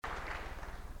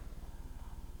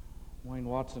Wayne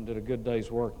Watson did a good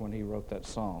day's work when he wrote that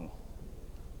song.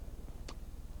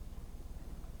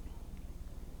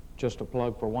 Just a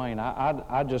plug for Wayne.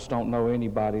 I just don't know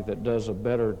anybody that does a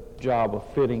better job of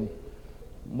fitting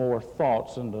more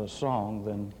thoughts into a song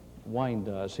than Wayne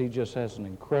does. He just has an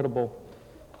incredible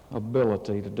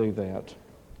ability to do that.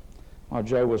 While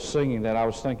Joe was singing that, I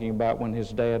was thinking about when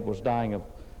his dad was dying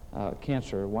of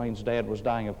cancer. Wayne's dad was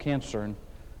dying of cancer, and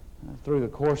through the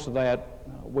course of that,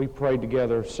 we prayed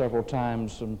together several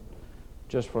times, and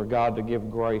just for God to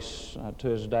give grace to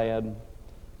his dad.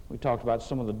 We talked about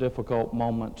some of the difficult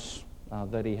moments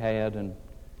that he had, and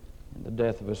the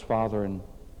death of his father,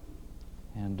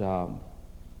 and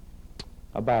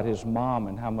about his mom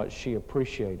and how much she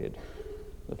appreciated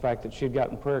the fact that she'd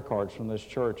gotten prayer cards from this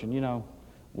church. And you know,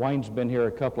 Wayne's been here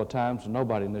a couple of times, and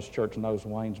nobody in this church knows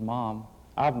Wayne's mom.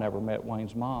 I've never met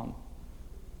Wayne's mom.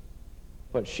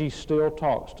 But she still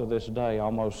talks to this day,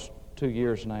 almost 2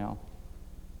 years now,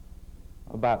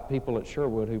 about people at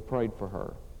Sherwood who prayed for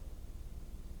her.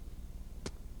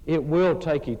 It will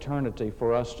take eternity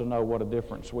for us to know what a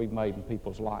difference we've made in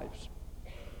people's lives.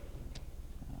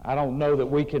 I don't know that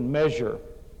we can measure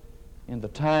in the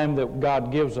time that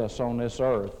God gives us on this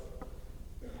earth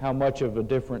how much of a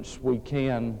difference we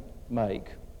can make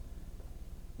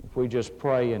if we just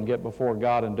pray and get before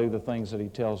God and do the things that He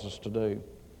tells us to do.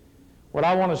 What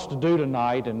I want us to do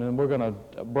tonight, and then we're going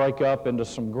to break up into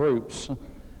some groups.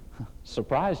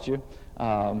 Surprised you.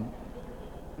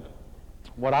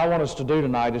 What I want us to do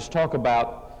tonight is talk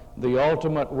about the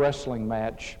ultimate wrestling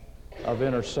match of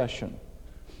intercession.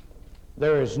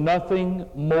 There is nothing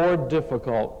more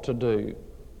difficult to do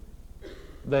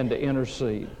than to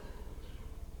intercede.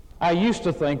 I used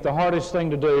to think the hardest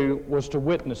thing to do was to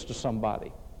witness to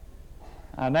somebody.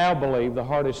 I now believe the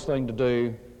hardest thing to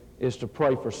do is to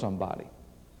pray for somebody.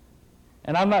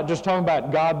 And I'm not just talking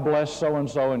about God bless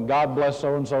so-and-so and God bless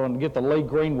so-and-so and get the Lee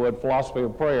Greenwood philosophy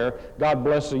of prayer, God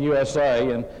bless the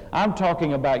USA, and I'm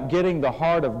talking about getting the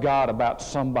heart of God about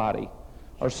somebody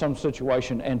or some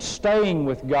situation and staying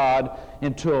with God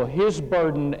until His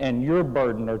burden and your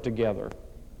burden are together.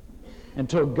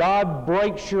 Until God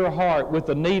breaks your heart with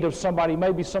the need of somebody,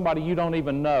 maybe somebody you don't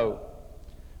even know.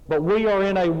 But we are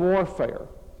in a warfare.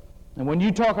 And when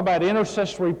you talk about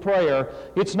intercessory prayer,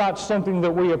 it's not something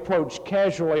that we approach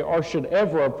casually or should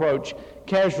ever approach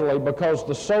casually, because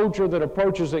the soldier that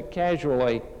approaches it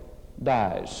casually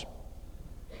dies.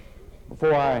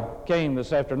 Before I came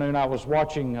this afternoon, I was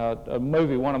watching a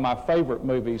movie. One of my favorite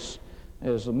movies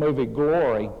is the movie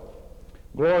Glory.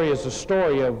 Glory is the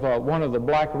story of one of the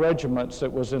black regiments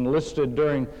that was enlisted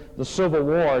during the Civil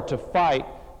War to fight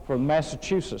for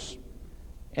Massachusetts.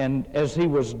 And as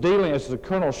the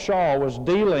Colonel Shaw was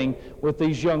dealing with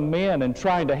these young men and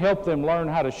trying to help them learn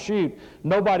how to shoot,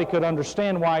 nobody could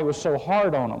understand why he was so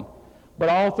hard on them. But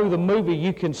all through the movie,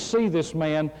 you can see this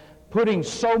man putting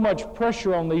so much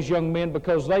pressure on these young men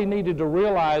because they needed to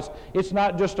realize it's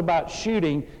not just about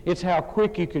shooting, it's how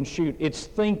quick you can shoot. It's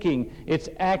thinking, it's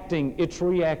acting, it's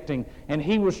reacting. And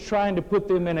he was trying to put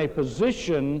them in a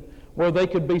position where they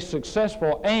could be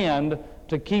successful and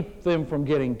to keep them from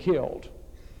getting killed.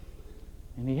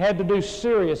 And he had to do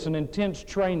serious and intense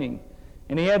training.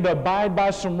 And he had to abide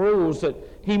by some rules that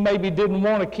he maybe didn't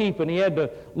want to keep. And he had to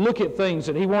look at things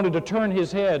that he wanted to turn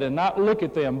his head and not look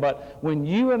at them. But when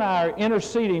you and I are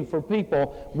interceding for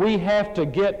people, we have to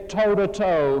get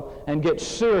toe-to-toe and get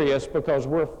serious because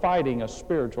we're fighting a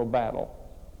spiritual battle.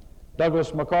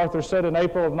 Douglas MacArthur said in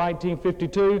April of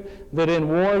 1952 that in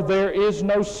war there is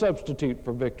no substitute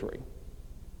for victory.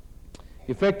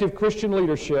 Effective Christian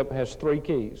leadership has 3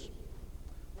 keys.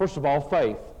 First of all,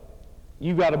 faith.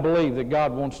 You've got to believe that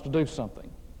God wants to do something,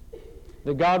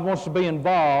 that God wants to be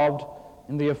involved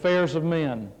in the affairs of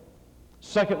men.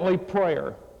 Secondly,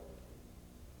 prayer.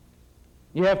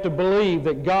 You have to believe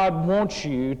that God wants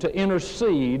you to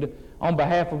intercede on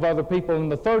behalf of other people.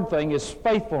 And the third thing is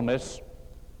faithfulness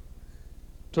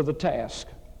to the task.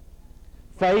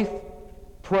 Faith,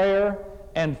 prayer,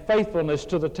 and faithfulness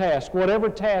to the task. Whatever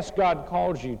task God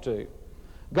calls you to.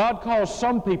 God calls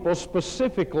some people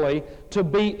specifically to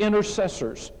be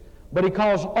intercessors, but He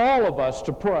calls all of us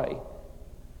to pray.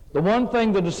 The one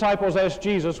thing the disciples asked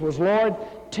Jesus was, Lord,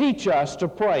 teach us to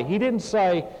pray. He didn't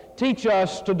say, teach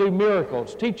us to do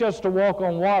miracles, teach us to walk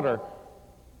on water.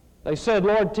 They said,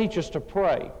 Lord, teach us to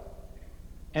pray.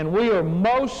 And we are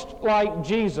most like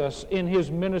Jesus in His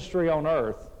ministry on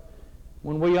earth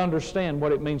when we understand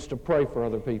what it means to pray for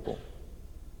other people.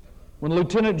 When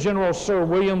Lieutenant General Sir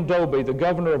William Doby, the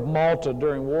governor of Malta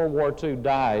during World War II,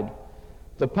 died,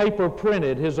 the paper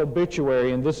printed his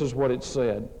obituary, and this is what it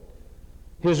said.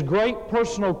 His great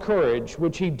personal courage,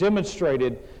 which he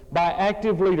demonstrated by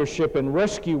active leadership and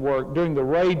rescue work during the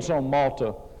raids on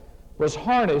Malta, was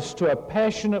harnessed to a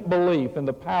passionate belief in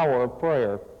the power of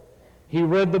prayer. He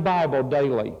read the Bible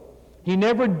daily. He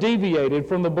never deviated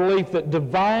from the belief that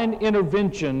divine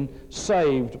intervention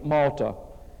saved Malta.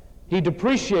 He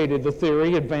depreciated the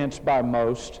theory advanced by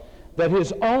most that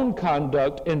his own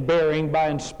conduct and bearing by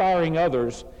inspiring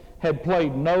others had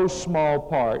played no small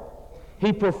part.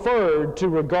 He preferred to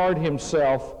regard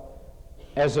himself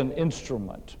as an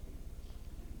instrument.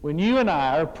 When you and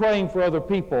I are praying for other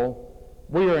people,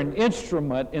 we are an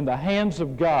instrument in the hands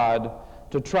of God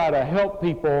to try to help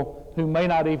people who may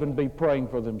not even be praying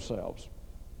for themselves.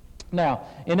 Now,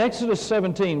 in Exodus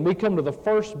 17, we come to the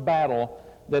first battle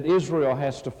that Israel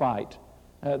has to fight.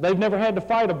 They've never had to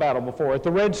fight a battle before. At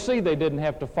the Red Sea, they didn't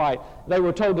have to fight. They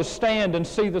were told to stand and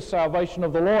see the salvation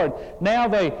of the Lord. Now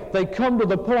they come to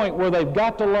the point where they've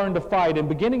got to learn to fight. And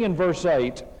beginning in verse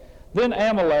 8, then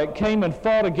Amalek came and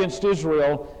fought against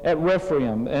Israel at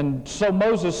Rephaim. And so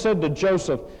Moses said to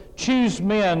Joseph, "Choose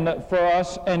men for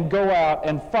us and go out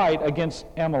and fight against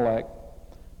Amalek.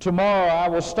 Tomorrow I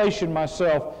will station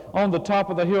myself on the top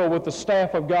of the hill with the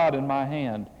staff of God in my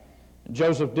hand." And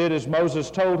Joseph did as Moses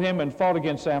told him and fought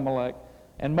against Amalek.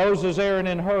 And Moses, Aaron,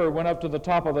 and Hur went up to the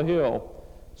top of the hill.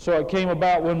 So it came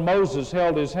about when Moses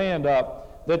held his hand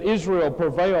up that Israel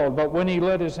prevailed, but when he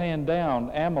let his hand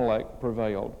down, Amalek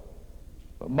prevailed.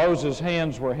 But Moses'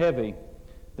 hands were heavy.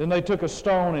 Then they took a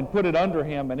stone and put it under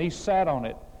him, and he sat on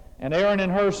it. And Aaron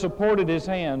and Hur supported his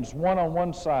hands, one on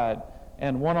one side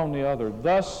and one on the other.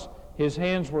 Thus his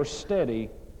hands were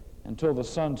steady until the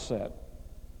sun set.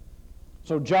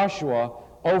 So Joshua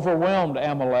overwhelmed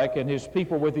Amalek and his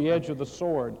people with the edge of the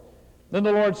sword. Then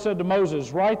the Lord said to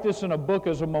Moses, "Write this in a book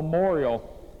as a memorial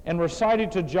and recite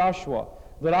it to Joshua,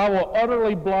 that I will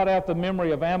utterly blot out the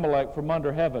memory of Amalek from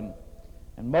under heaven."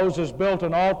 And Moses built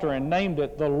an altar and named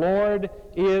it, "The Lord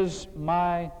is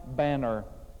my banner."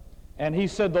 And he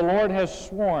said, "The Lord has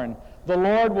sworn, the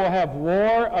Lord will have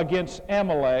war against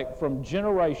Amalek from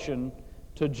generation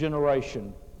to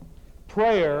generation."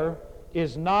 Prayer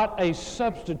is not a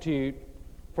substitute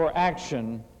for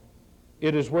action.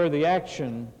 It is where the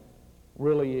action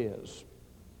really is.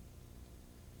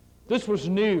 This was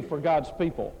new for God's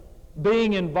people,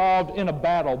 being involved in a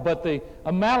battle, but the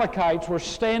Amalekites were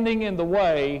standing in the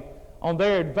way on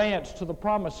their advance to the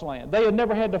Promised Land. They had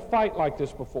never had to fight like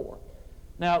this before.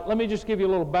 Now, let me just give you a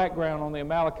little background on the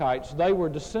Amalekites. They were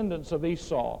descendants of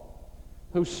Esau,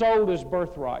 who sold his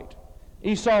birthright.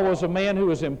 Esau was a man who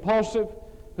was impulsive,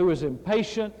 who was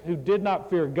impatient, who did not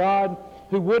fear God,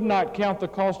 who would not count the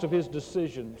cost of his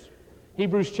decisions.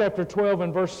 Hebrews chapter 12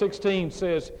 and verse 16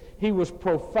 says, he was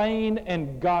profane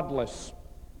and godless.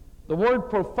 The word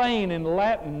profane in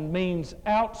Latin means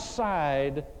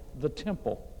outside the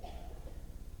temple.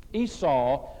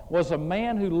 Esau was a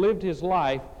man who lived his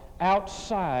life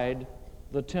outside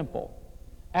the temple,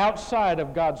 outside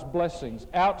of God's blessings,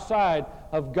 outside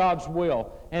of God's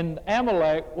will. And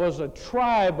Amalek was a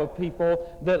tribe of people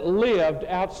that lived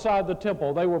outside the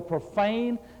temple. They were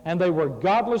profane and they were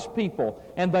godless people,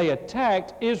 and they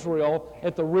attacked Israel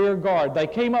at the rear guard. They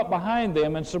came up behind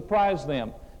them and surprised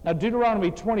them. Now, Deuteronomy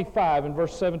 25 and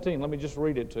verse 17, let me just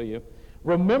read it to you.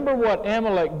 "Remember what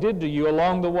Amalek did to you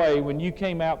along the way when you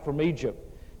came out from Egypt,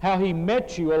 how he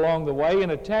met you along the way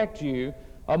and attacked you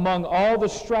among all the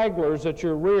stragglers at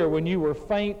your rear when you were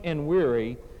faint and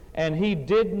weary, and he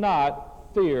did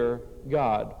not fear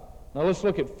God." Now let's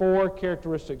look at 4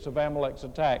 characteristics of Amalek's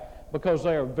attack, because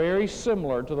they are very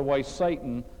similar to the way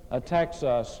Satan attacks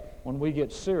us when we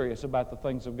get serious about the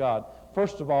things of God.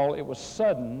 First of all, it was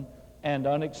sudden and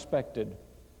unexpected.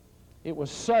 It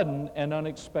was sudden and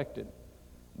unexpected.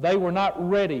 They were not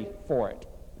ready for it.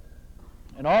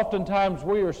 And oftentimes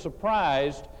we are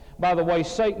surprised by the way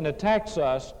Satan attacks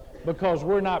us because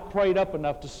we're not prayed up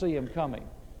enough to see him coming.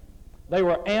 They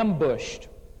were ambushed,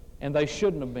 and they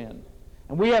shouldn't have been.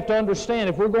 And we have to understand,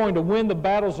 if we're going to win the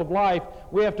battles of life,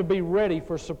 we have to be ready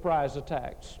for surprise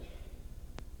attacks.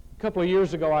 A couple of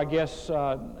years ago, I guess,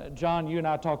 John, you and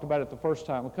I talked about it the first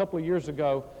time. A couple of years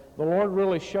ago, the Lord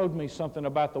really showed me something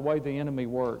about the way the enemy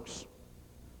works.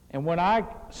 And when I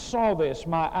saw this,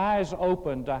 my eyes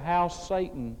opened to how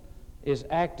Satan is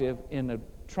active in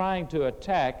trying to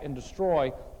attack and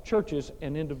destroy churches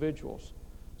and individuals.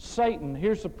 Satan,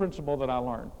 here's the principle that I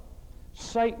learned.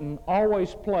 Satan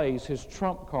always plays his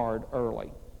trump card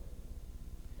early.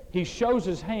 He shows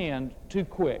his hand too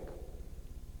quick.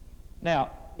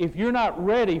 Now, if you're not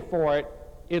ready for it,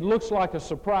 it looks like a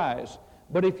surprise.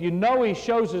 But if you know he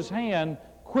shows his hand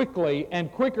quickly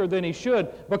and quicker than he should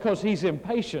because he's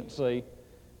impatient, see,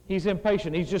 He's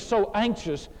impatient. He's just so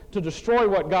anxious to destroy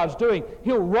what God's doing.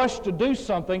 He'll rush to do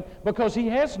something because he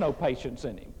has no patience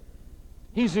in him.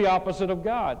 He's the opposite of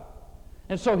God.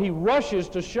 And so he rushes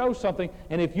to show something,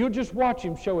 and if you just watch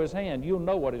him show his hand, you'll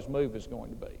know what his move is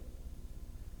going to be.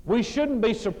 We shouldn't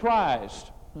be surprised.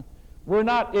 We're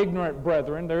not ignorant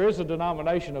brethren. There is a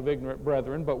denomination of ignorant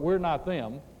brethren, but we're not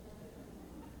them.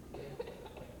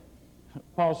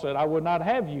 Paul said, I would not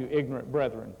have you ignorant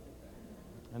brethren.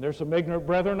 And there's some ignorant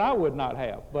brethren I would not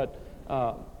have, but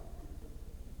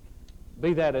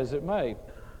be that as it may.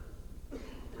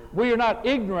 We are not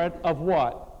ignorant of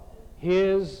what?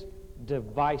 His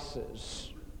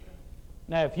devices.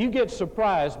 Now, if you get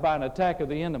surprised by an attack of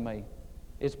the enemy,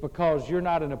 it's because you're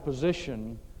not in a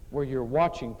position where you're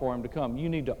watching for him to come. You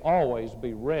need to always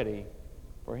be ready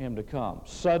for him to come.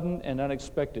 Sudden and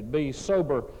unexpected. Be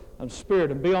sober of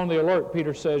spirit and be on the alert,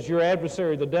 Peter says. Your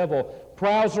adversary, the devil,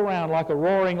 prowls around like a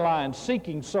roaring lion,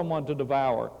 seeking someone to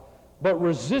devour. But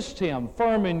resist him,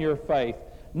 firm in your faith,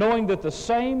 knowing that the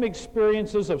same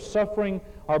experiences of suffering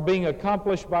are being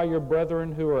accomplished by your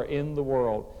brethren who are in the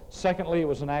world. Secondly, it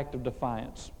was an act of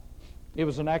defiance. It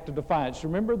was an act of defiance.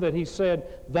 Remember that he said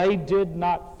they did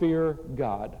not fear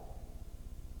God.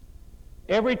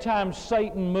 Every time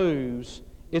Satan moves,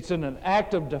 it's in an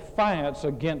act of defiance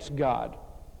against God.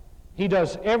 He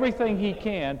does everything he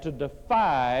can to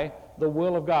defy the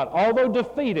will of God. Although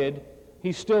defeated,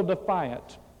 he's still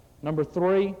defiant. Number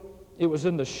 3, it was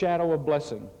in the shadow of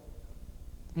blessing.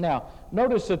 Now,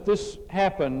 notice that this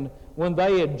happened when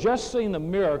they had just seen the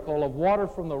miracle of water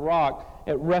from the rock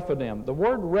at Rephidim. The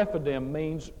word Rephidim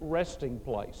means resting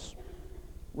place.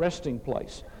 Resting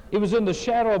place. It was in the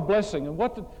shadow of blessing. And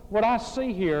what I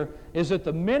see here is that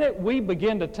the minute we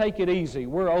begin to take it easy,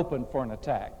 we're open for an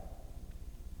attack.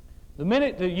 The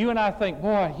minute that you and I think,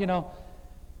 boy,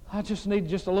 I just need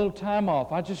just a little time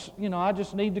off. I just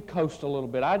need to coast a little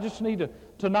bit. I just need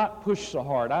to not push so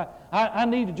hard. I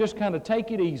need to just kind of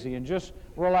take it easy and just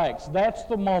relax. That's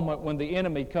the moment when the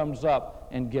enemy comes up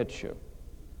and gets you.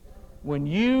 When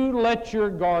you let your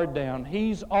guard down,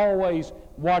 he's always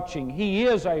watching. He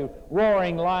is a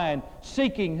roaring lion,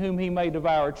 seeking whom he may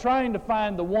devour, trying to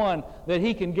find the one that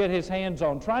he can get his hands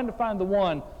on, trying to find the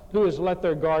one who has let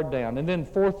their guard down. And then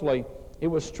fourthly, it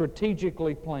was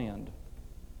strategically planned.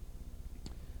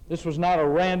 This was not a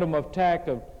random attack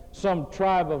of some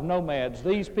tribe of nomads.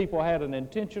 These people had an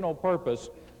intentional purpose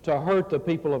to hurt the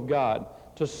people of God,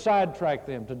 to sidetrack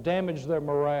them, to damage their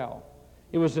morale.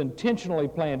 It was intentionally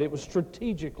planned. It was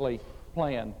strategically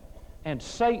planned. And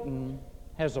Satan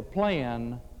has a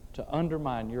plan to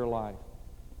undermine your life.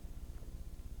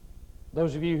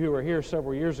 Those of you who were here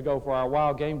several years ago for our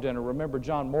wild game dinner remember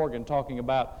John Morgan talking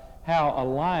about how a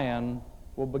lion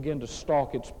will begin to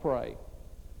stalk its prey.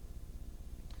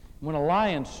 When a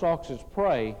lion stalks its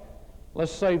prey,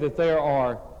 let's say that there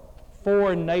are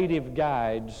 4 native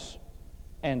guides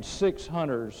and 6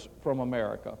 hunters from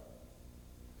America.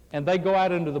 And they go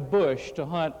out into the bush to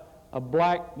hunt a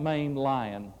black-maned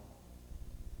lion.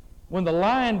 When the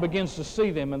lion begins to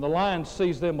see them, and the lion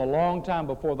sees them a long time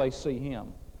before they see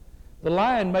him, the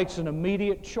lion makes an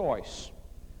immediate choice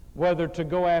whether to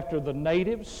go after the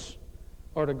natives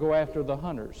or to go after the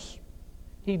hunters.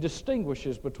 He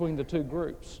distinguishes between the two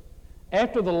groups.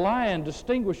 After the lion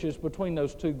distinguishes between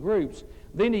those two groups,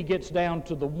 then he gets down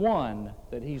to the one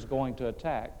that he's going to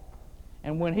attack.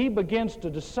 And when he begins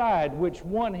to decide which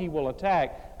one he will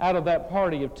attack out of that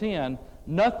party of 10,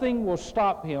 nothing will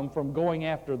stop him from going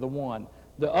after the one.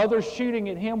 The others shooting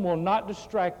at him will not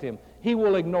distract him. He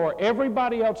will ignore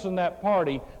everybody else in that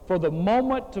party for the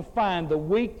moment to find the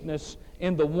weakness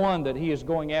in the one that he is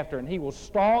going after. And he will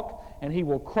stalk, and he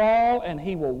will crawl, and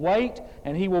he will wait,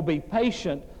 and he will be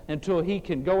patient until he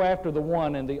can go after the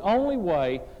one. And the only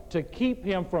way to keep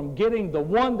him from getting the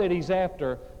one that he's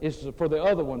after is for the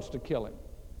other ones to kill him.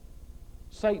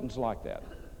 Satan's like that.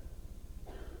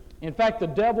 In fact, the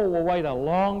devil will wait a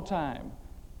long time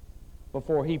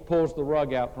before he pulls the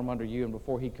rug out from under you and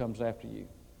before he comes after you.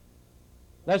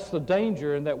 That's the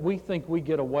danger, in that we think we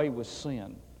get away with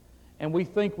sin. And we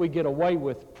think we get away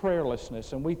with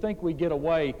prayerlessness. And we think we get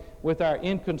away with our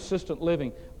inconsistent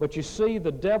living. But you see,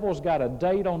 the devil's got a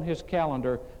date on his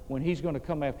calendar when he's going to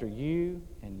come after you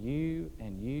and you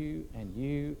and you and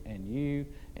you and you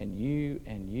and you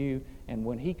and you. And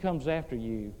when he comes after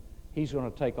you, he's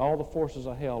going to take all the forces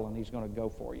of hell and he's going to go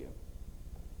for you.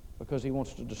 Because he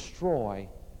wants to destroy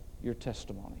your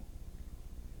testimony.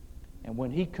 And when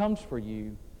he comes for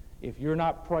you, if you're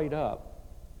not prayed up,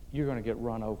 you're going to get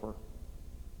run over.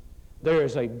 There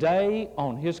is a day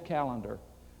on his calendar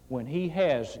when he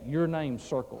has your name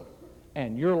circled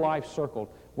and your life circled,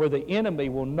 where the enemy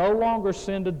will no longer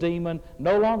send a demon,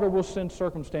 no longer will send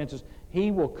circumstances.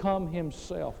 He will come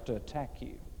himself to attack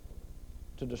you,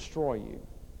 to destroy you.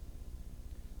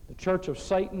 The church of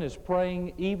Satan is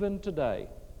praying even today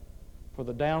for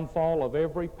the downfall of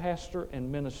every pastor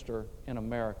and minister in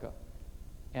America.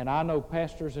 And I know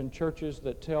pastors in churches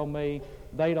that tell me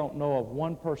they don't know of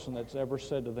one person that's ever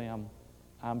said to them,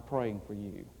 I'm praying for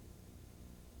you.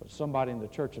 But somebody in the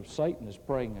church of Satan is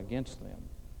praying against them.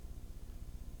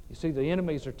 You see, the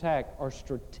enemy's attack are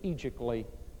strategically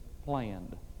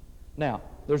planned. Now,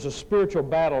 there's a spiritual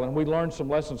battle, and we learned some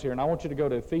lessons here, and I want you to go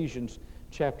to Ephesians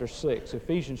chapter 6.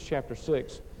 Ephesians chapter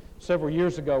 6. Several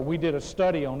years ago, we did a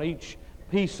study on each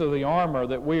piece of the armor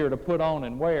that we are to put on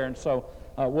and wear, and so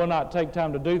we'll not take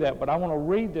time to do that, but I want to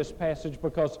read this passage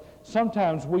because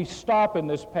sometimes we stop in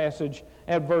this passage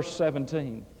at verse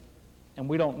 17, and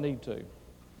we don't need to.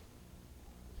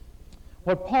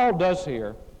 What Paul does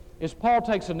here is Paul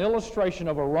takes an illustration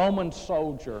of a Roman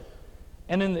soldier,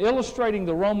 and in illustrating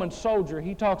the Roman soldier,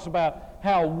 he talks about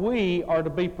how we are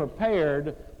to be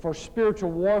prepared for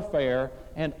spiritual warfare,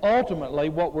 and ultimately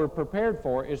what we're prepared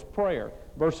for is prayer.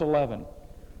 Verse 11.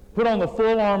 Put on the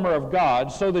full armor of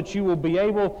God so that you will be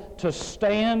able to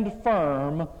stand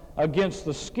firm against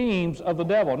the schemes of the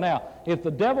devil. Now, if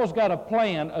the devil's got a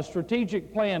plan, a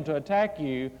strategic plan to attack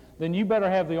you, then you better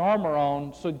have the armor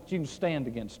on so that you can stand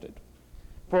against it.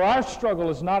 For our struggle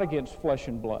is not against flesh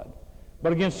and blood,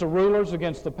 but against the rulers,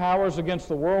 against the powers, against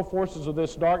the world forces of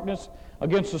this darkness,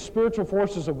 against the spiritual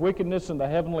forces of wickedness in the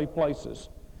heavenly places.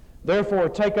 Therefore,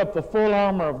 take up the full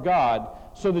armor of God,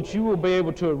 so that you will be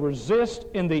able to resist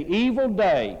in the evil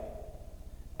day,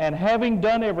 and having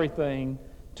done everything,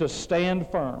 to stand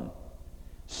firm.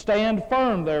 Stand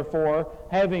firm, therefore,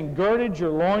 having girded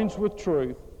your loins with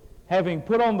truth, having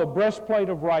put on the breastplate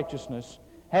of righteousness,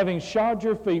 having shod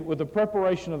your feet with the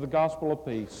preparation of the gospel of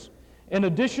peace. In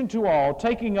addition to all,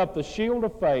 taking up the shield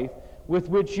of faith, with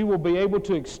which you will be able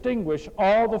to extinguish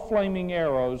all the flaming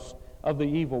arrows of the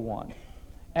evil one.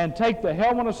 And take the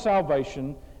helmet of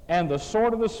salvation and the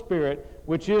sword of the Spirit,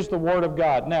 which is the Word of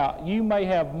God. Now, you may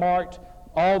have marked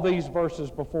all these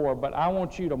verses before, but I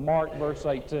want you to mark verse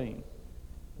 18.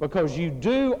 Because you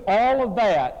do all of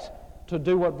that to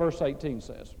do what verse 18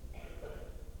 says.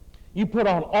 You put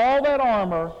on all that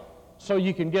armor so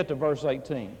you can get to verse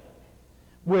 18.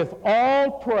 With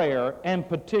all prayer and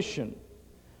petition,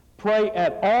 pray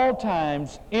at all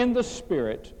times in the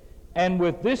Spirit, and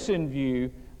with this in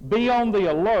view, be on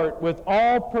the alert with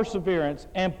all perseverance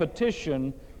and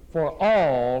petition for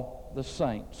all the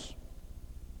saints.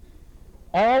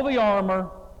 All the armor,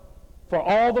 for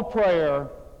all the prayer,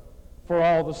 for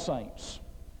all the saints.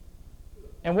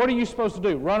 And what are you supposed to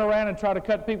do? Run around and try to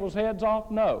cut people's heads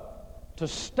off? No. To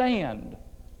stand.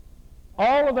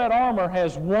 All of that armor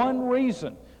has one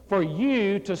reason: for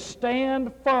you to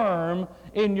stand firm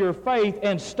in your faith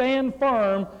and stand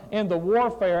firm in the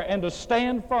warfare and to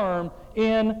stand firm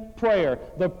in prayer.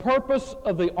 The purpose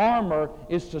of the armor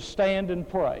is to stand and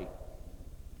pray.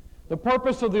 The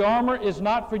purpose of the armor is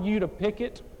not for you to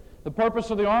picket. The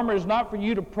purpose of the armor is not for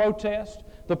you to protest.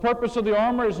 The purpose of the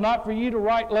armor is not for you to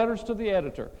write letters to the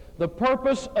editor. The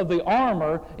purpose of the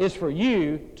armor is for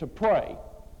you to pray.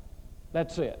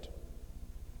 That's it.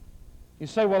 You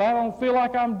say, well, I don't feel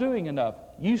like I'm doing enough.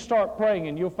 You start praying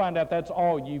and you'll find out that's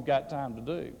all you've got time to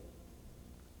do.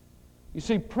 You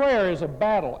see, prayer is a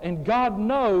battle, and God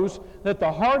knows that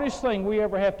the hardest thing we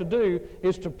ever have to do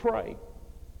is to pray.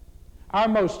 Our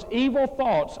most evil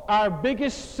thoughts, our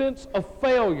biggest sense of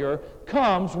failure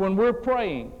comes when we're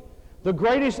praying. The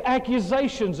greatest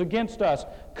accusations against us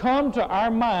come to our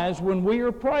minds when we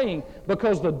are praying,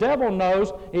 because the devil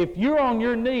knows if you're on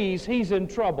your knees, he's in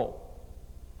trouble.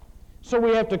 So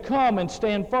we have to come and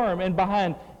stand firm, and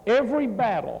behind every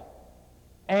battle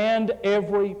and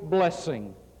every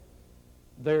blessing,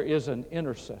 there is an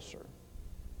intercessor.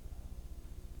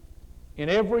 In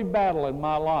every battle in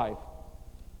my life,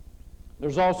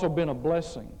 there's also been a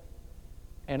blessing.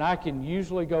 And I can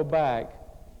usually go back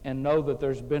and know that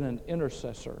there's been an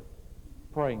intercessor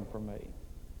praying for me.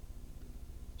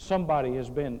 Somebody has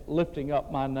been lifting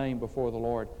up my name before the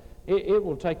Lord. It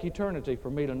will take eternity for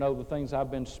me to know the things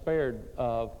I've been spared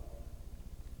of,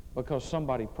 because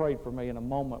somebody prayed for me in a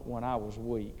moment when I was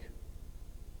weak,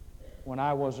 when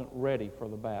I wasn't ready for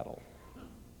the battle,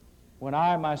 when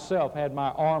I myself had my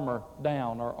armor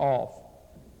down or off,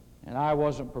 and I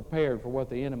wasn't prepared for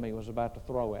what the enemy was about to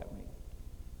throw at me.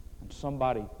 And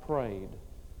somebody prayed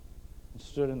and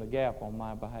stood in the gap on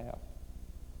my behalf.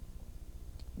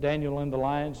 Daniel in the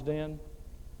lion's den,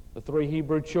 The 3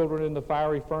 Hebrew children in the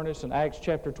fiery furnace. In Acts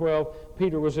chapter 12,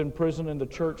 Peter was in prison and the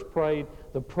church prayed.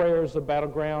 The prayer is the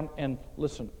battleground. And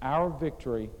listen, our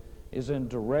victory is in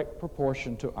direct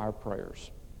proportion to our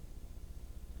prayers.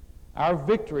 Our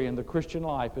victory in the Christian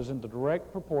life is in the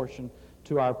direct proportion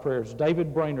to our prayers.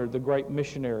 David Brainerd, the great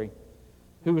missionary,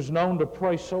 who was known to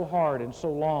pray so hard and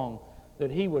so long that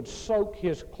he would soak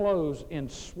his clothes in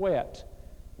sweat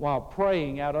while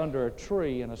praying out under a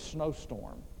tree in a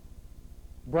snowstorm.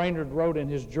 Brainerd wrote in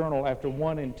his journal after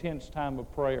one intense time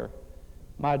of prayer,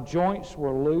 "My joints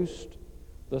were loosed,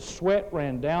 the sweat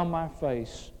ran down my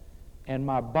face, and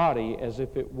my body as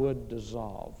if it would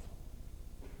dissolve."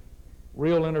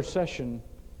 Real intercession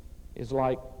is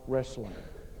like wrestling.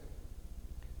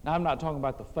 Now, I'm not talking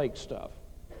about the fake stuff.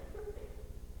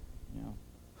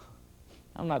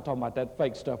 I'm not talking about that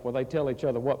fake stuff where they tell each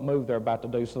other what move they're about to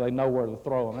do so they know where to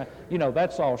throw them.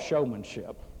 That's all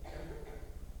showmanship.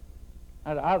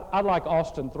 I'd like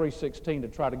Austin 3:16 to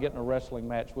try to get in a wrestling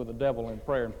match with the devil in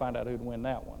prayer and find out who'd win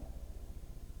that one.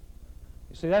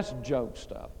 You see, that's joke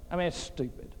stuff. It's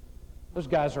stupid. Those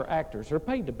guys are actors. They're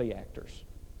paid to be actors.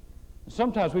 And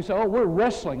sometimes we say, "Oh, we're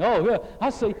wrestling." Oh, yeah.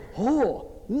 I say,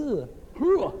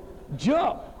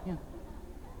 jump. Yeah.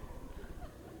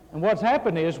 And what's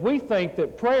happened is we think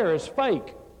that prayer is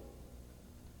fake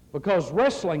because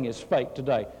wrestling is fake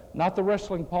today. Not the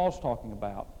wrestling Paul's talking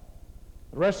about.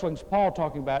 The wrestling Paul's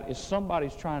talking about is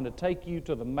somebody's trying to take you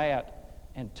to the mat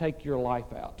and take your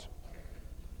life out.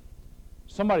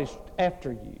 Somebody's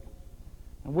after you.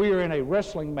 And we are in a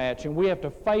wrestling match, and we have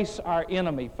to face our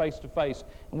enemy face to face.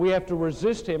 And we have to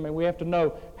resist him, and we have to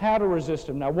know how to resist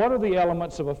him. Now, what are the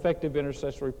elements of effective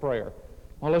intercessory prayer?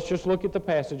 Well, let's just look at the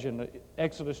passage in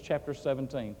Exodus chapter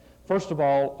 17. First of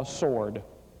all, a sword.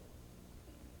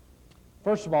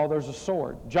 First of all, there's a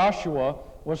sword. Joshua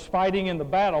was fighting in the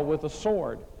battle with a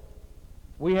sword.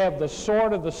 We have the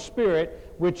sword of the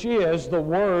Spirit, which is the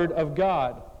Word of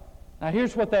God. Now,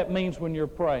 here's what that means when you're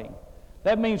praying.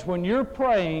 That means when you're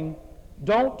praying,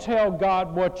 don't tell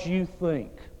God what you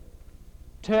think.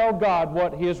 Tell God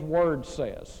what His Word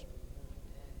says.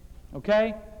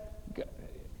 Okay?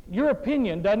 Your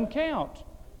opinion doesn't count.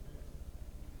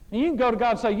 And you can go to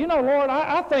God and say, Lord,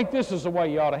 I think this is the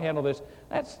way you ought to handle this.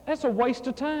 That's a waste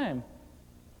of time.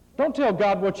 Don't tell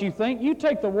God what you think. You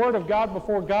take the Word of God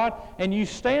before God, and you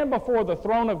stand before the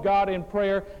throne of God in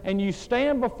prayer, and you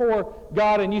stand before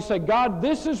God and you say, "God,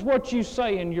 this is what you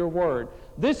say in your Word.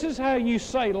 This is how you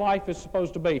say life is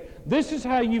supposed to be. This is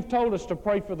how you've told us to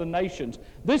pray for the nations.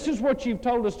 This is what you've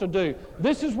told us to do.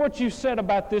 This is what you've said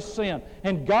about this sin.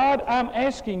 And God, I'm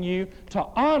asking you to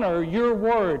honor your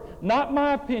Word. Not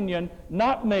my opinion,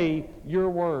 not me, your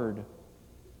Word."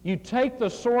 You take the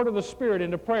sword of the Spirit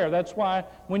into prayer. That's why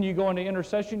when you go into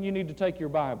intercession, you need to take your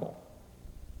Bible.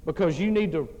 Because you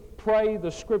need to pray the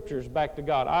Scriptures back to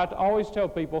God. I always tell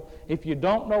people, if you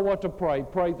don't know what to pray,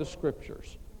 pray the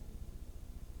Scriptures.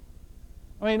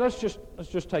 Let's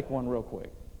just take one real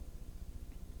quick.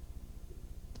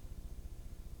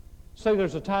 Say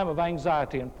there's a time of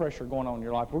anxiety and pressure going on in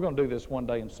your life. We're going to do this one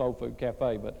day in Soul Food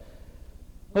Cafe, but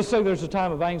let's say there's a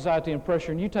time of anxiety and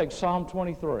pressure, and you take Psalm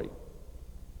 23.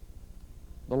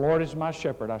 "The Lord is my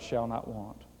shepherd, I shall not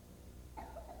want."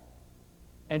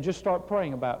 And just start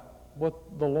praying about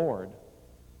what the Lord.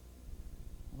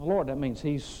 The Lord, that means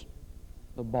He's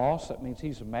the boss. That means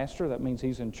He's the master. That means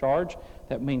He's in charge.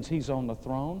 That means He's on the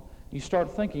throne. You start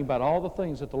thinking about all the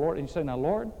things that the Lord, and you say, "Now,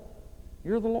 Lord,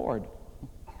 you're the Lord."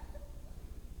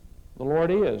 The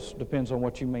Lord is, depends on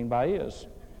what you mean by is.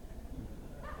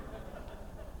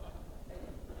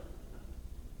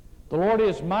 The Lord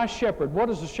is my shepherd. What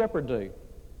does the shepherd do?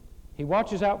 He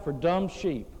watches out for dumb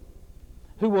sheep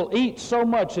who will eat so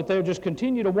much that they'll just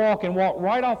continue to walk and walk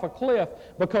right off a cliff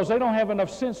because they don't have enough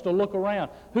sense to look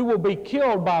around, who will be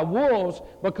killed by wolves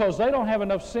because they don't have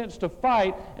enough sense to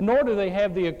fight, nor do they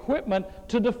have the equipment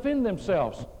to defend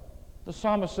themselves. The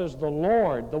psalmist says, "The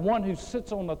Lord, the one who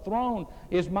sits on the throne,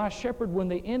 is my shepherd. When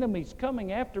the enemy's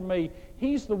coming after me,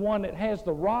 He's the one that has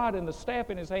the rod and the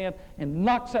staff in His hand and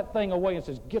knocks that thing away and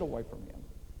says, 'Get away from him.'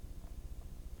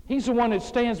 He's the one that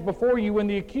stands before you when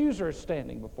the accuser is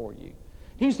standing before you.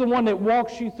 He's the one that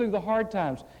walks you through the hard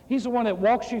times. He's the one that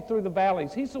walks you through the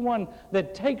valleys. He's the one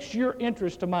that takes your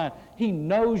interest to mind. He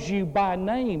knows you by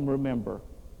name, remember.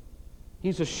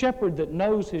 He's a shepherd that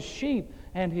knows his sheep,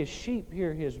 and his sheep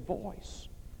hear his voice.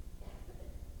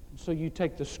 And so you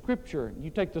take the Scripture,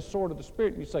 you take the sword of the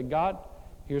Spirit, and you say, "God,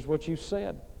 here's what you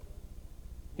said.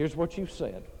 Here's what you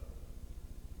said.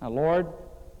 Now, Lord,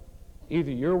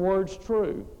 either your word's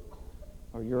true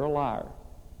or you're a liar.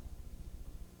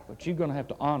 But you're going to have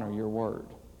to honor your word."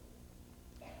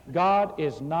 God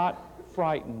is not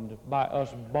frightened by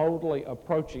us boldly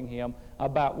approaching Him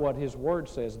about what His Word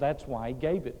says. That's why He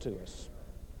gave it to us.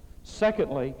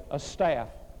 Secondly, a staff.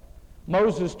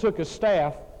 Moses took a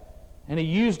staff and he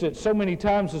used it so many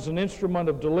times as an instrument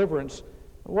of deliverance.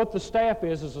 What the staff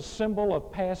is a symbol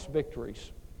of past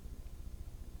victories.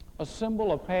 A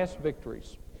symbol of past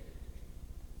victories.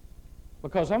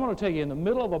 Because I'm going to tell you, in the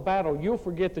middle of a battle, you'll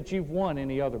forget that you've won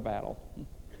any other battle.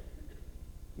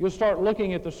 You'll start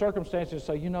looking at the circumstances and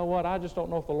say, you know what, I just don't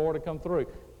know if the Lord will come through.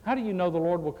 How do you know the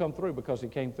Lord will come through? Because He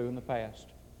came through in the past.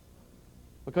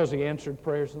 Because He answered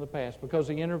prayers in the past. Because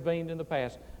He intervened in the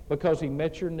past. Because He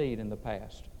met your need in the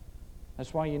past.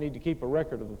 That's why you need to keep a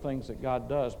record of the things that God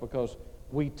does, because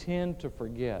we tend to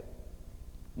forget.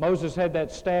 Moses had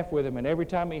that staff with him, and every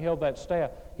time he held that staff,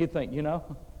 he'd think, I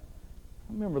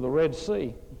remember the Red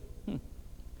Sea. I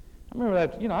remember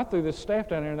that, I threw this staff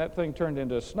down there, and that thing turned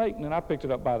into a snake, and then I picked it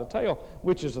up by the tail,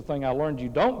 which is the thing I learned you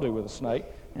don't do with a snake,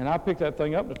 and I picked that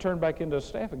thing up and it turned back into a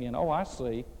staff again. Oh, I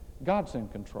see. God's in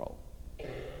control.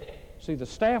 See, the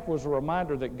staff was a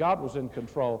reminder that God was in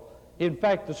control. In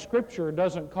fact, the Scripture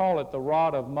doesn't call it the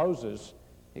rod of Moses.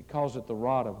 It calls it the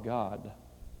rod of God.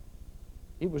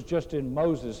 It was just in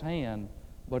Moses' hand,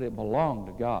 but it belonged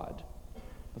to God.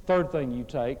 The third thing you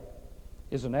take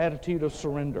is an attitude of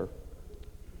surrender.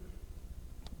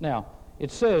 Now,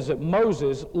 it says that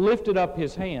Moses lifted up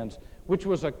his hands, which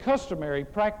was a customary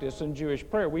practice in Jewish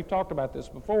prayer. We've talked about this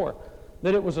before,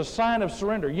 that it was a sign of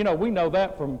surrender. We know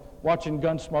that from watching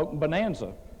Gunsmoke and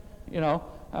Bonanza. It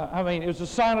was a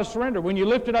sign of surrender. When you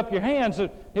lifted up your hands,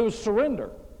 it was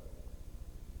surrender.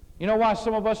 You know why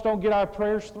some of us don't get our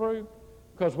prayers through?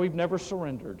 Because we've never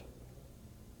surrendered.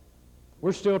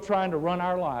 We're still trying to run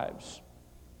our lives.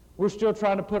 We're still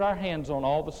trying to put our hands on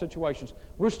all the situations.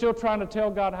 We're still trying to tell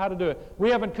God how to do it. We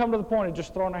haven't come to the point of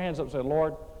just throwing our hands up and saying,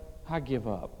 Lord, I give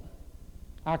up.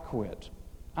 I quit.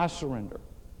 I surrender.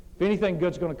 If anything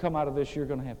good's going to come out of this, you're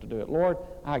going to have to do it. Lord,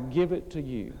 I give it to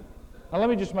you. Now let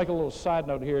me just make a little side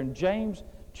note here. In James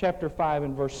chapter 5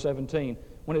 and verse 17,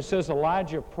 when it says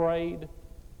Elijah prayed,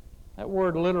 that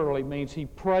word literally means he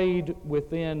prayed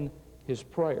within his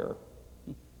prayer.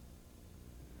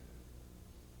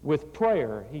 With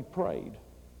prayer, he prayed.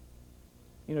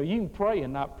 You can pray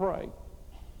and not pray.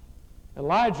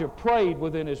 Elijah prayed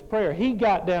within his prayer. He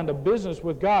got down to business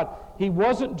with God. He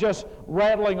wasn't just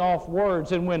rattling off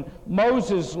words. And when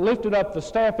Moses lifted up the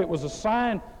staff, it was a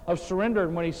sign of surrender.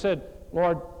 And when he said,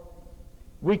 Lord,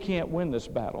 we can't win this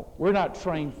battle. We're not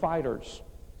trained fighters.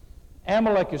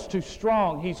 Amalek is too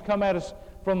strong. He's come at us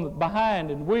from behind,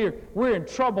 and we're in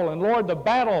trouble. And Lord, the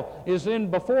battle is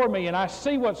in before me, and I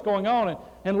see what's going on.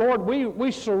 And Lord,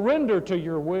 we surrender to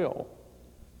your will.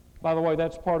 By the way,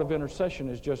 that's part of intercession,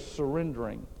 is just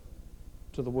surrendering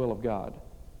to the will of God.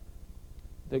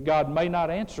 That God may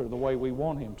not answer the way we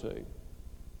want Him to,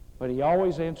 but He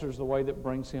always answers the way that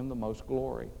brings Him the most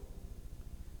glory.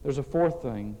 There's a fourth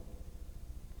thing.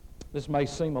 This may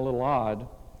seem a little odd,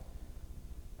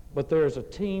 but there is a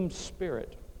team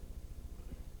spirit.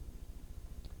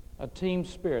 A team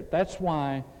spirit. That's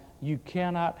why you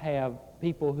cannot have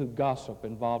people who gossip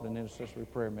involved in intercessory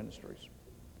prayer ministries.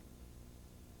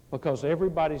 Because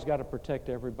everybody's got to protect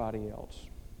everybody else.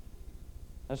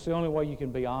 That's the only way you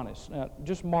can be honest. Now,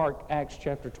 just mark Acts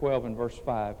chapter 12 and verse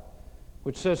 5,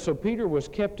 which says, So Peter was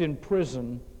kept in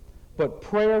prison, but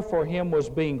prayer for him was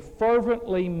being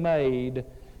fervently made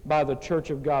by the church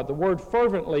of God. The word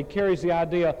fervently carries the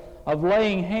idea of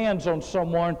laying hands on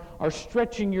someone or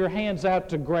stretching your hands out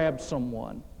to grab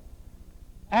someone.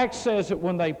 Acts says that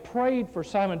when they prayed for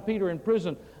Simon Peter in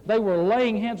prison, they were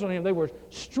laying hands on him. They were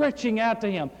stretching out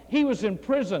to him. He was in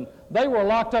prison. They were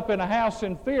locked up in a house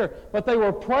in fear, but they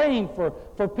were praying for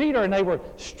Peter, and they were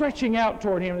stretching out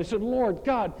toward him. They said, Lord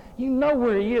God, you know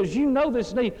where he is. You know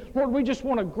this need. Lord, we just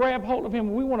want to grab hold of him,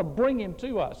 and we want to bring him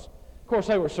to us. Of course,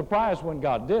 they were surprised when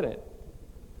God did it.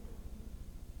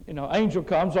 Angel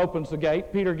comes, opens the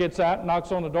gate. Peter gets out,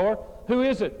 knocks on the door. Who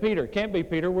is it? Peter. Can't be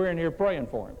Peter. We're in here praying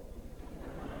for him.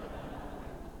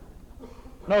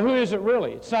 No, who is it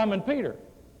really? It's Simon Peter.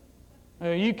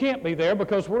 You can't be there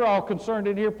because we're all concerned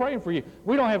in here praying for you.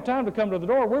 We don't have time to come to the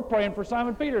door. We're praying for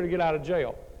Simon Peter to get out of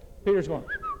jail. Peter's going,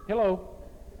 hello,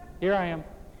 here I am.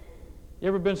 You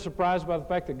ever been surprised by the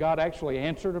fact that God actually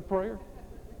answered a prayer?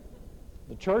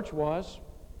 The church was.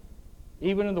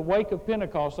 Even in the wake of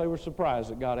Pentecost, they were surprised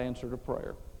that God answered a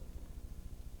prayer.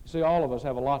 You see, all of us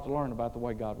have a lot to learn about the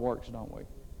way God works, don't we?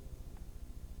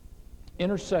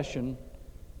 Intercession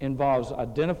involves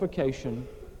identification,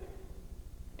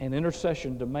 and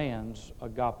intercession demands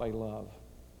agape love.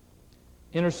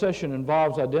 Intercession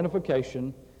involves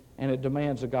identification, and it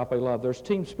demands agape love. There's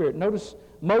team spirit. Notice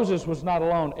Moses was not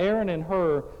alone. Aaron and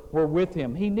Hur were with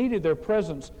him. He needed their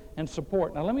presence and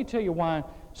support. Now let me tell you why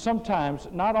sometimes,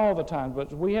 not all the time,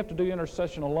 but we have to do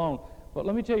intercession alone. But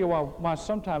let me tell you why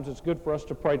sometimes it's good for us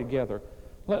to pray together.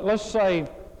 Let's say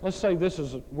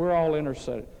we're all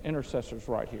intercessors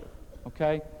right here,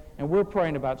 okay? And we're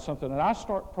praying about something, and I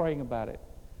start praying about it.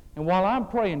 And while I'm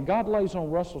praying, God lays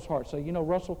on Russell's heart, say, you know,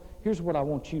 Russell, here's what I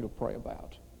want you to pray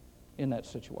about in that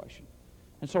situation.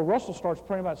 And so Russell starts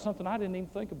praying about something I didn't even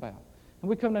think about. And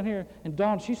we come down here, and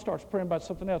Dawn, she starts praying about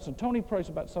something else, and Tony prays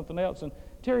about something else, and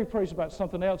Terry prays about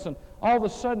something else, and all of a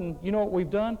sudden, you know what we've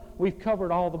done? We've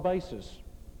covered all the bases.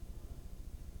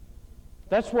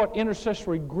 That's what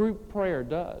intercessory group prayer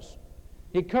does.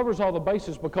 It covers all the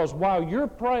bases, because while you're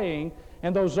praying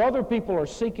and those other people are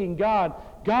seeking God,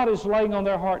 God is laying on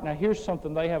their heart, now here's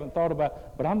something they haven't thought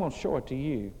about, but I'm going to show it to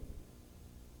you.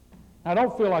 I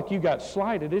don't feel like you got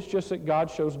slighted. It's just that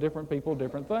God shows different people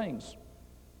different things.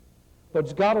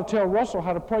 But God will tell Russell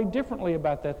how to pray differently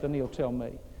about that than he'll tell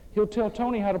me. He'll tell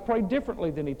Tony how to pray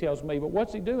differently than he tells me. But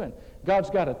what's he doing? God's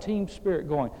got a team spirit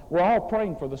going. We're all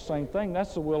praying for the same thing.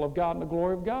 That's the will of God and the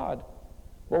glory of God.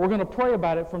 But we're going to pray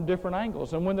about it from different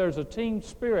angles. And when there's a team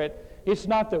spirit, it's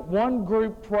not that one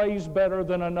group prays better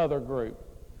than another group.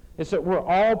 It's that we're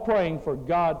all praying for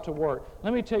God to work.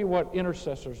 Let me tell you what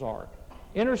intercessors are.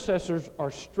 Intercessors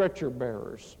are stretcher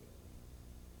bearers.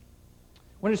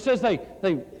 When it says they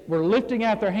were lifting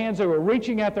out their hands, they were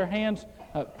reaching out their hands,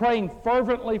 praying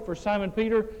fervently for Simon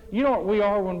Peter. You know what we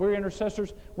are when we're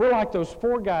intercessors? We're like those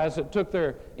 4 guys that took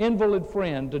their invalid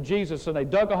friend to Jesus and they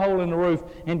dug a hole in the roof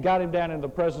and got him down in the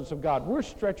presence of God. We're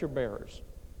stretcher bearers.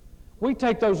 We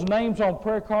take those names on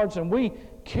prayer cards and we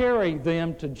carry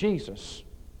them to Jesus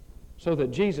so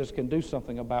that Jesus can do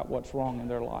something about what's wrong in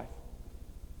their life.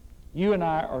 You and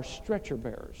I are stretcher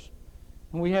bearers.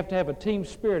 And we have to have a team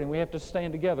spirit and we have to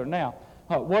stand together. Now,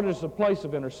 what is the place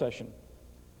of intercession?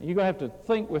 You're going to have to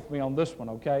think with me on this one,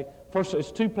 okay? First,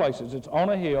 it's 2 places. It's on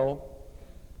a hill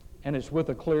and it's with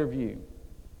a clear view.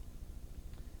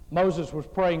 Moses was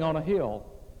praying on a hill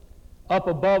up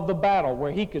above the battle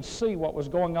where he could see what was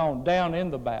going on down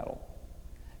in the battle.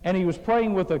 And he was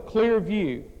praying with a clear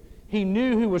view. He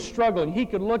knew who was struggling. He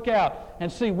could look out and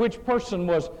see which person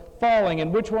was falling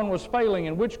and which one was failing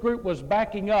and which group was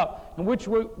backing up and which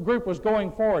group was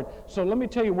going forward. So let me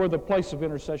tell you where the place of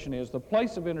intercession is. The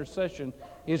place of intercession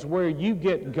is where you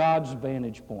get God's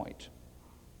vantage point,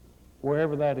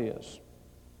 wherever that is.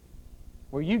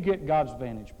 Where you get God's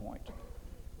vantage point.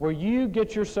 Where you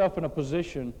get yourself in a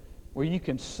position where you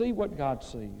can see what God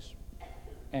sees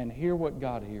and hear what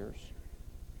God hears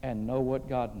and know what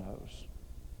God knows.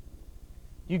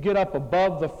 You get up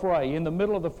above the fray. In the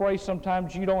middle of the fray,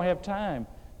 sometimes you don't have time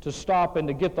to stop and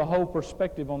to get the whole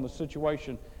perspective on the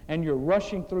situation. And you're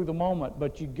rushing through the moment,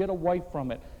 but you get away from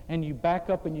it. And you back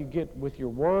up and you get with your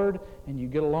Word, and you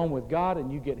get alone with God,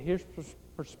 and you get His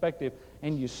perspective,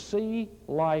 and you see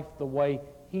life the way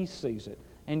He sees it.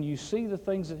 And you see the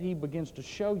things that He begins to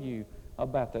show you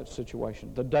about that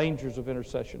situation. The dangers of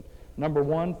intercession. Number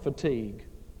 1, fatigue.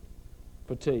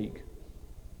 Fatigue.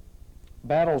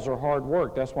 Battles are hard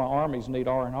work. That's why armies need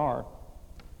R&R.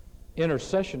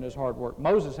 Intercession is hard work.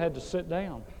 Moses had to sit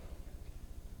down.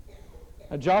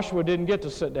 Now, Joshua didn't get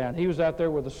to sit down. He was out there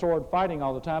with a sword fighting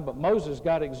all the time, but Moses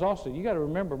got exhausted. You got to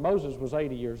remember, Moses was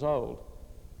 80 years old.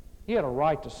 He had a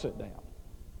right to sit down.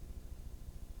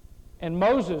 And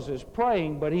Moses is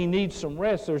praying, but he needs some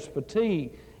rest. There's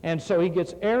fatigue. And so he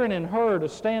gets Aaron and Hur to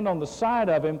stand on the side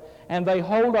of him, and they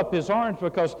hold up his arms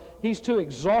because he's too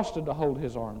exhausted to hold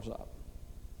his arms up.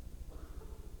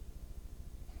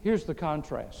 Here's the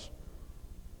contrast.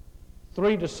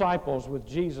 3 disciples with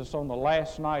Jesus on the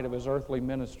last night of his earthly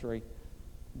ministry.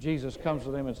 Jesus comes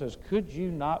to them and says, "Could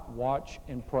you not watch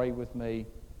and pray with me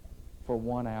for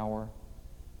 1 hour?"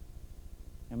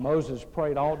 And Moses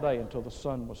prayed all day until the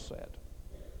sun was set.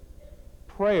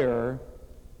 Prayer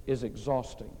is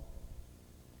exhausting.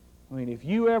 I mean, if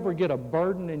you ever get a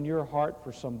burden in your heart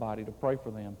for somebody to pray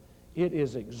for them, it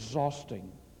is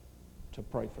exhausting to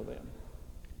pray for them.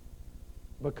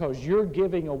 Because you're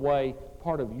giving away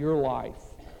part of your life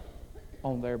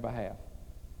on their behalf.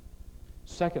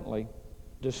 Secondly,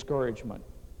 discouragement.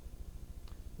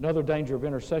 Another danger of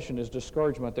intercession is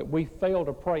discouragement, that we fail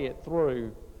to pray it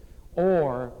through,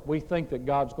 or we think that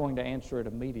God's going to answer it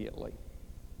immediately.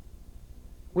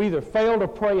 We either fail to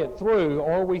pray it through,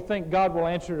 or we think God will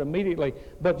answer it immediately.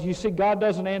 But you see, God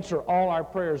doesn't answer all our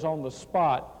prayers on the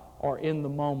spot or in the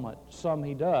moment. Some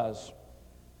He does.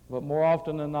 But more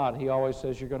often than not, He always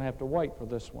says, you're going to have to wait for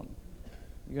this one.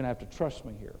 You're going to have to trust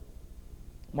me here.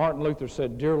 Martin Luther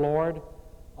said, "Dear Lord,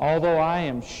 Although I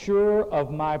am sure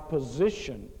of my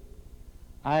position,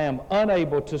 I am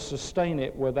unable to sustain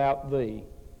it without Thee.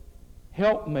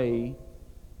 Help me,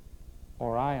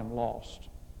 or I am lost.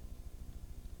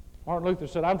 Martin Luther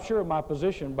said, I'm sure of my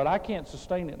position, but I can't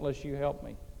sustain it unless you help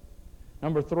me.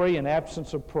 Number 3, an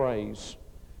absence of praise.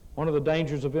 One of the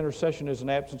dangers of intercession is an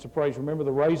absence of praise. Remember,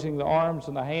 the raising the arms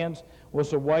and the hands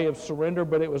was a way of surrender,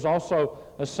 but it was also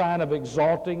a sign of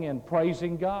exalting and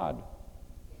praising God.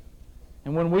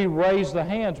 And when we raise the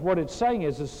hands, what it's saying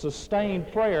is a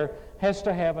sustained prayer has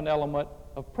to have an element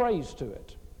of praise to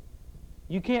it.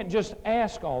 You can't just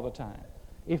ask all the time.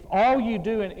 If all you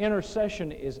do in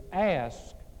intercession is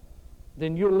ask,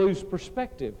 then you'll lose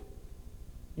perspective.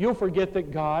 You'll forget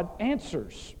that God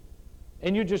answers.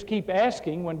 And you just keep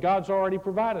asking when God's already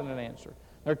provided an answer.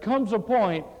 There comes a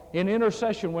point in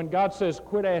intercession when God says,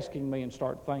 quit asking me and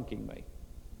start thanking me.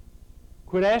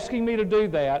 Quit asking me to do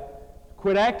that.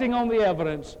 Quit acting on the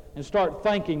evidence and start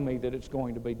thanking me that it's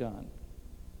going to be done.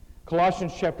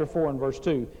 Colossians chapter 4 and verse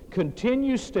 2.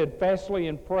 Continue steadfastly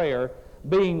in prayer,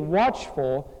 being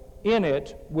watchful in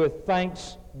it with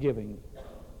thanksgiving.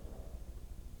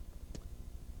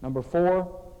 Number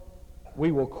 4,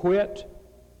 we will quit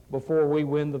before we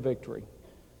win the victory.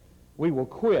 We will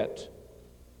quit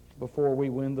before we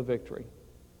win the victory.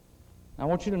 Now, I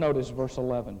want you to notice verse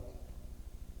 11.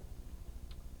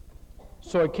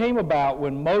 So it came about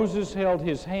when Moses held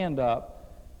his hand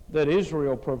up that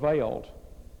Israel prevailed,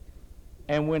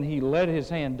 and when he let his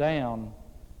hand down,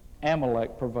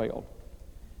 Amalek prevailed.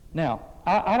 Now,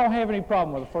 I don't have any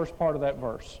problem with the first part of that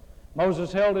verse.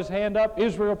 Moses held his hand up,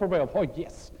 Israel prevailed. Oh,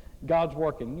 yes, God's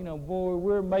working. You know, boy,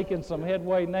 we're making some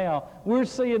headway now. We're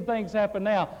seeing things happen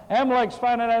now. Amalek's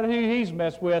finding out who he's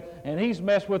messed with, and he's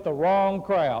messed with the wrong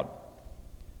crowd.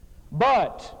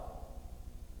 But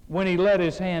when he let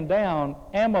his hand down,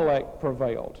 Amalek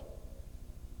prevailed.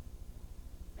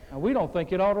 Now, we don't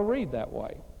think it ought to read that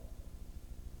way.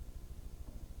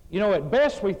 You know, at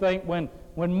best we think when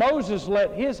Moses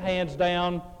let his hands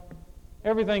down,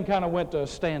 everything kind of went to a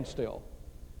standstill.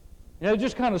 You know,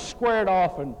 just kind of squared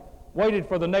off and waited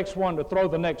for the next one to throw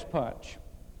the next punch.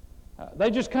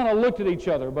 They just kind of looked at each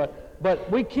other,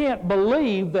 but we can't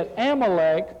believe that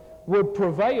Amalek would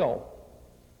prevail.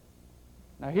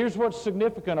 Now, here's what's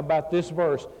significant about this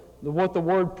verse, what the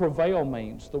word prevail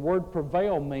means. The word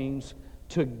prevail means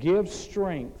to give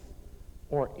strength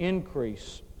or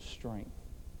increase strength.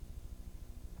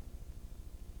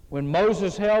 When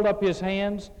Moses held up his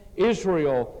hands,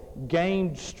 Israel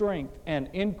gained strength and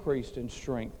increased in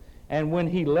strength. And when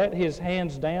he let his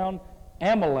hands down,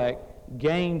 Amalek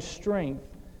gained strength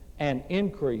and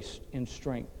increased in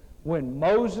strength. When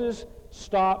Moses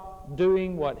stopped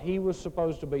doing what he was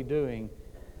supposed to be doing,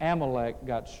 Amalek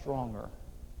got stronger.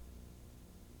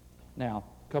 Now,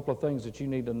 a couple of things that you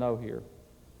need to know here.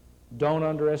 Don't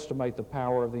underestimate the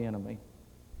power of the enemy,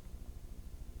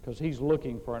 because he's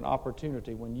looking for an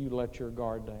opportunity when you let your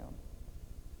guard down.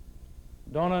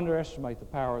 Don't underestimate the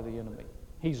power of the enemy.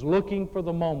 He's looking for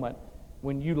the moment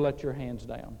when you let your hands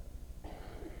down.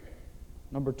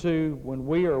 Number 2, when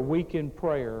we are weak in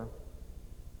prayer,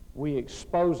 we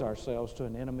expose ourselves to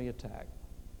an enemy attack.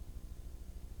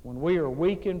 When we are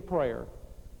weak in prayer,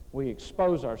 we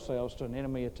expose ourselves to an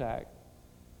enemy attack.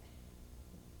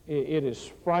 It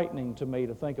is frightening to me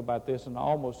to think about this, and I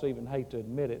almost even hate to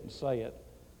admit it and say it.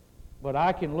 But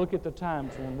I can look at the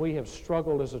times when we have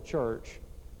struggled as a church,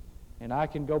 and I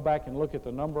can go back and look at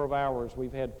the number of hours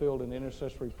we've had filled in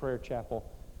intercessory prayer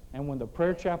chapel. And when the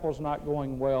prayer chapel is not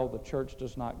going well, the church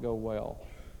does not go well.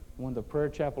 When the prayer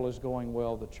chapel is going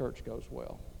well, the church goes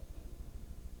well.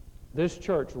 This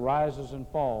church rises and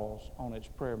falls on its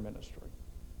prayer ministry.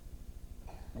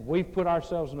 And we've put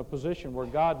ourselves in a position where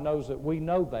God knows that we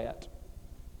know that.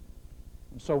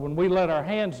 And so when we let our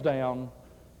hands down,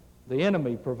 the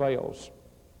enemy prevails.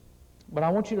 But I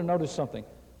want you to notice something.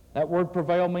 That word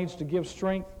prevail means to give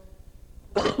strength.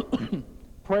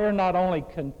 Prayer not only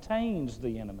contains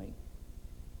the enemy,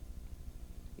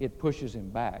 it pushes him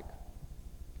back.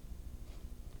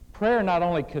 Prayer not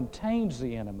only contains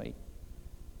the enemy,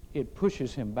 it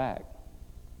pushes him back.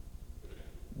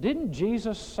 Didn't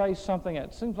Jesus say something?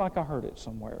 It seems like I heard it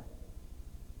somewhere.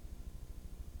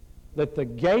 That the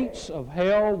gates of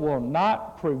hell will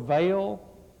not prevail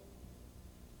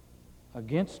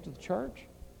against the church?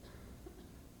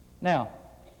 Now,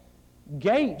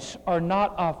 gates are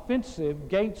not offensive,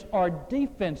 gates are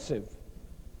defensive,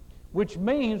 which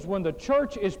means when the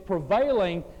church is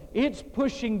prevailing, it's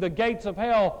pushing the gates of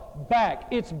hell back.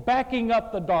 It's backing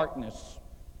up the darkness.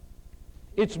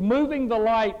 It's moving the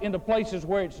light into places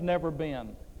where it's never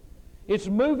been. It's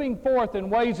moving forth in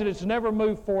ways that it's never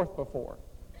moved forth before.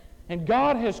 And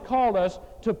God has called us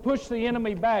to push the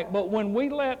enemy back. But when we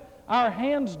let our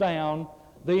hands down,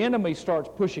 the enemy starts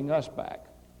pushing us back.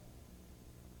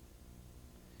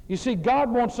 You see, God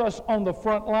wants us on the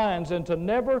front lines and to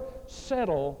never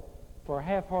settle for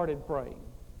half-hearted praying.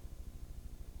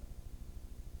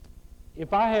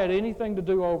 If I had anything to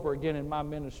do over again in my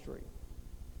ministry,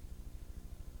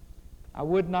 I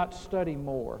would not study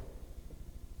more.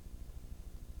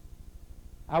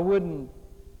 I wouldn't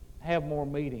have more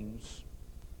meetings.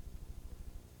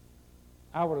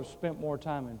 I would have spent more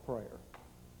time in prayer.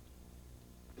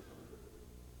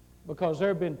 Because there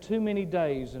have been too many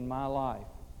days in my life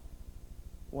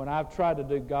when I've tried to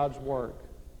do God's work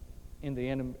in the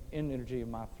energy of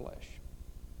my flesh.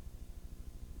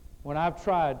 When I've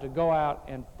tried to go out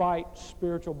and fight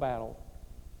spiritual battle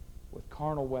with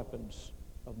carnal weapons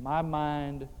of my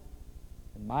mind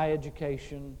and my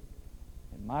education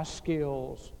and my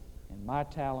skills and my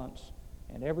talents,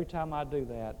 and every time I do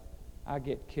that, I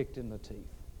get kicked in the teeth.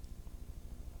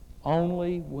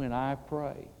 Only when I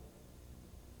pray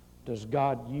does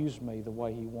God use me the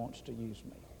way He wants to use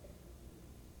me.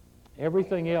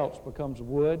 Everything else becomes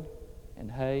wood and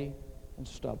hay and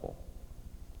stubble.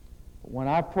 But when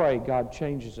I pray, God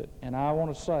changes it. And I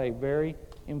want to say very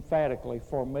emphatically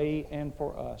for me and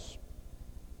for us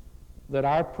that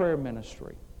our prayer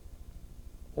ministry,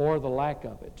 or the lack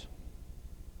of it,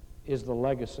 is the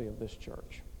legacy of this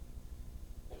church.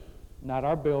 Not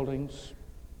our buildings,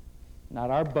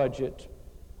 not our budget,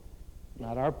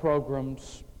 not our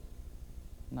programs,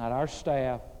 not our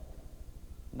staff,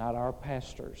 not our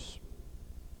pastors.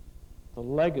 The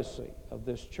legacy of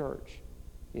this church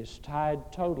is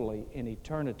tied totally in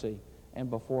eternity and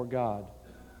before God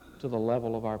to the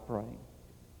level of our praying.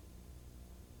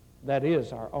 That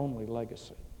is our only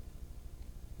legacy.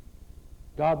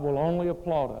 God will only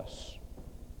applaud us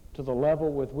to the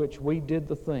level with which we did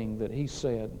the thing that He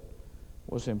said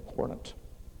was important.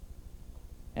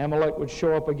 Amalek would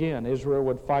show up again. Israel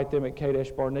would fight them at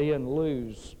Kadesh Barnea and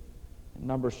lose in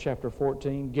Numbers chapter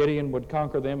 14. Gideon would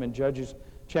conquer them in Judges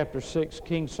chapter 6.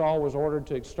 King Saul was ordered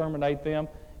to exterminate them,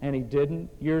 and he didn't.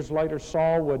 Years later,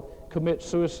 Saul would commit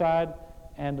suicide,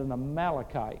 and an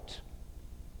Amalekite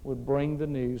would bring the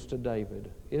news to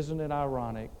David. Isn't it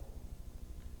ironic?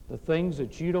 The things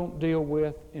that you don't deal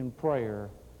with in prayer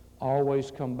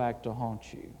always come back to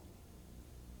haunt you.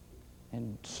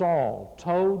 And Saul,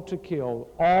 told to kill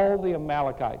all the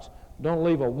Amalekites, don't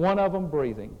leave a one of them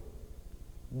breathing,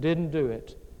 didn't do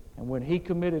it. And when he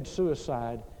committed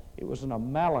suicide, it was an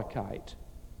Amalekite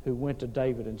who went to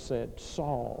David and said,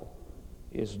 Saul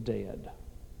is dead.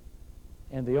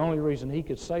 And the only reason he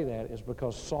could say that is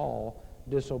because Saul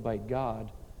disobeyed God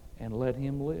and let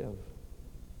him live.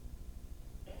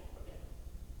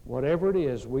 Whatever it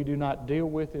is we do not deal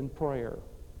with in prayer,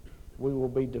 we will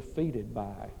be defeated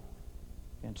by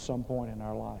at some point in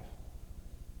our life.